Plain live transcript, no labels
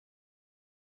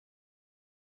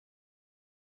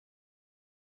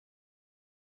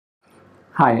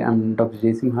Hi, I'm Dr.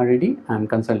 Jaisimha Reddy. I'm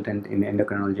consultant in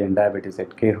endocrinology and diabetes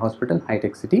at Care Hospital, High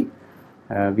Tech City.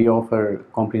 We offer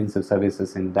comprehensive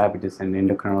services in diabetes and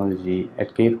endocrinology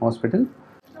at Care Hospital.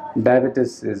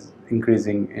 Diabetes is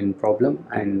increasing in problem,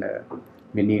 and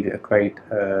we need a quite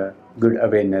good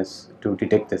awareness to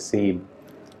detect the same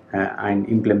and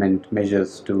implement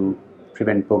measures to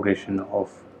prevent progression of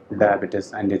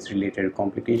diabetes and its related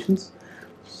complications.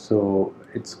 So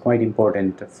it's quite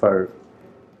important for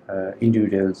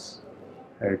individuals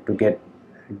to get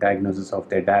diagnosis of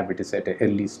their diabetes at an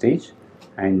early stage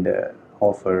and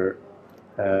offer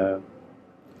uh,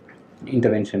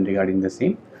 intervention regarding the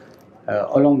same.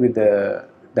 Along with the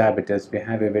diabetes, we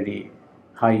have a very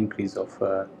high increase of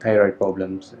thyroid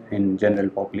problems in general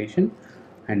population,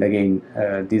 and again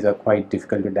these are quite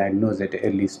difficult to diagnose at an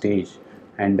early stage,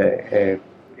 and a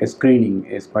screening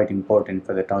is quite important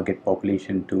for the target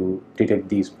population to detect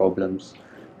these problems,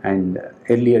 and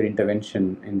earlier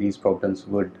intervention in these problems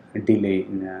would delay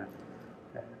in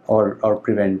or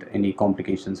prevent any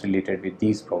complications related with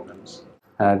these problems.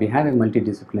 We have a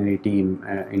multidisciplinary team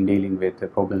in dealing with the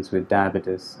problems with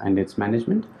diabetes and its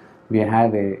management. We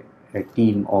have a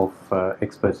team of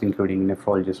experts including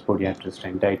nephrologist, podiatrist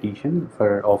and dietitian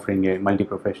for offering a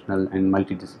multi-professional and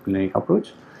multidisciplinary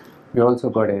approach. We also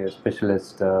got a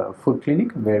specialist food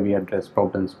clinic where we address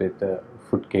problems with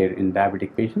food care in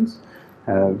diabetic patients.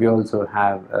 We also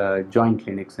have joint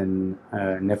clinics in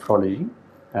nephrology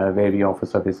where we offer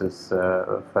services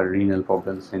for renal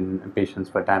problems in patients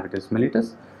for diabetes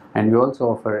mellitus, and we also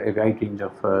offer a wide range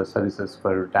of services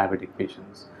for diabetic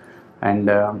patients. And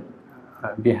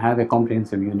we have a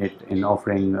comprehensive unit in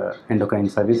offering endocrine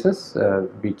services,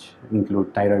 which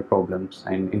include thyroid problems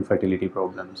and infertility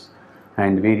problems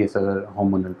and various other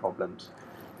hormonal problems.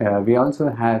 We also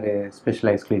have a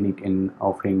specialized clinic in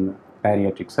offering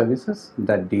bariatric services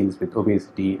that deals with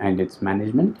obesity and its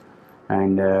management,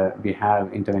 and we have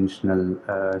interventional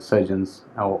surgeons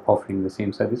offering the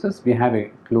same services. We have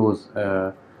a close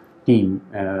team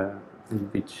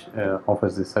which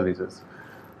offers these services,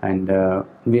 and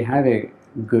we have a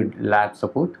good lab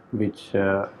support which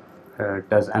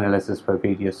does analysis for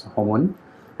various hormone,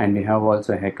 and we have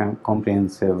also a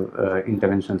comprehensive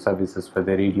intervention services for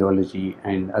the radiology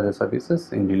and other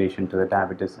services in relation to the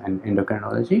diabetes and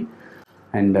endocrinology.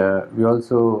 And we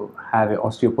also have an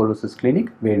osteoporosis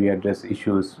clinic where we address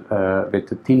issues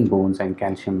with thin bones and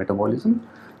calcium metabolism.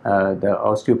 The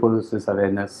osteoporosis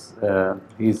awareness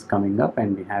is coming up,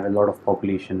 and we have a lot of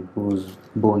population whose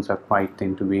bones are quite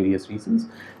thin to various reasons,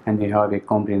 and we have a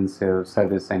comprehensive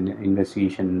service and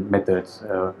investigation methods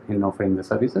in offering the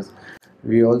services.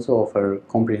 We also offer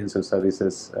comprehensive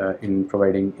services in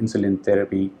providing insulin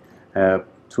therapy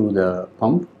through the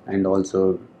pump, and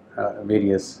also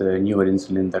various newer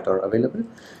insulin that are available.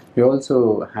 We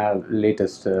also have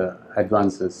latest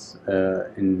advances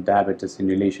in diabetes in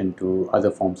relation to other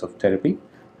forms of therapy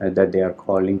that they are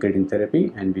called incretin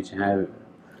therapy, and which have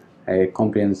a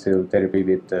comprehensive therapy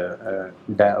with our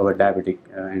diabetic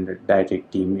and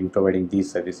dietetic team in providing these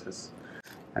services.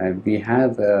 We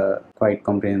have a quite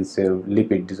comprehensive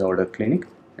lipid disorder clinic,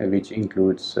 which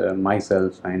includes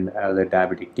myself and other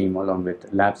diabetic team along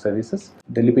with lab services.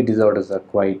 The lipid disorders are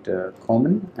quite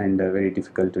common and very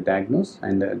difficult to diagnose,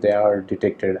 and they are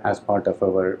detected as part of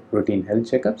our routine health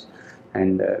checkups,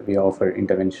 and we offer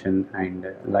intervention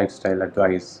and lifestyle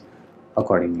advice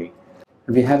accordingly.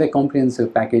 We have a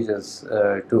comprehensive packages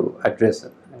to address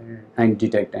and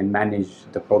detect and manage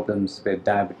the problems with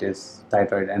diabetes,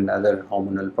 thyroid and other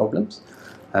hormonal problems.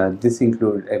 This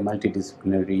includes a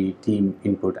multidisciplinary team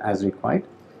input as required,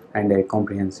 and a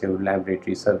comprehensive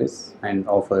laboratory service and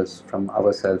offers from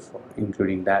ourselves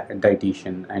including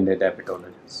dietitian and a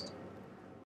diabetologist.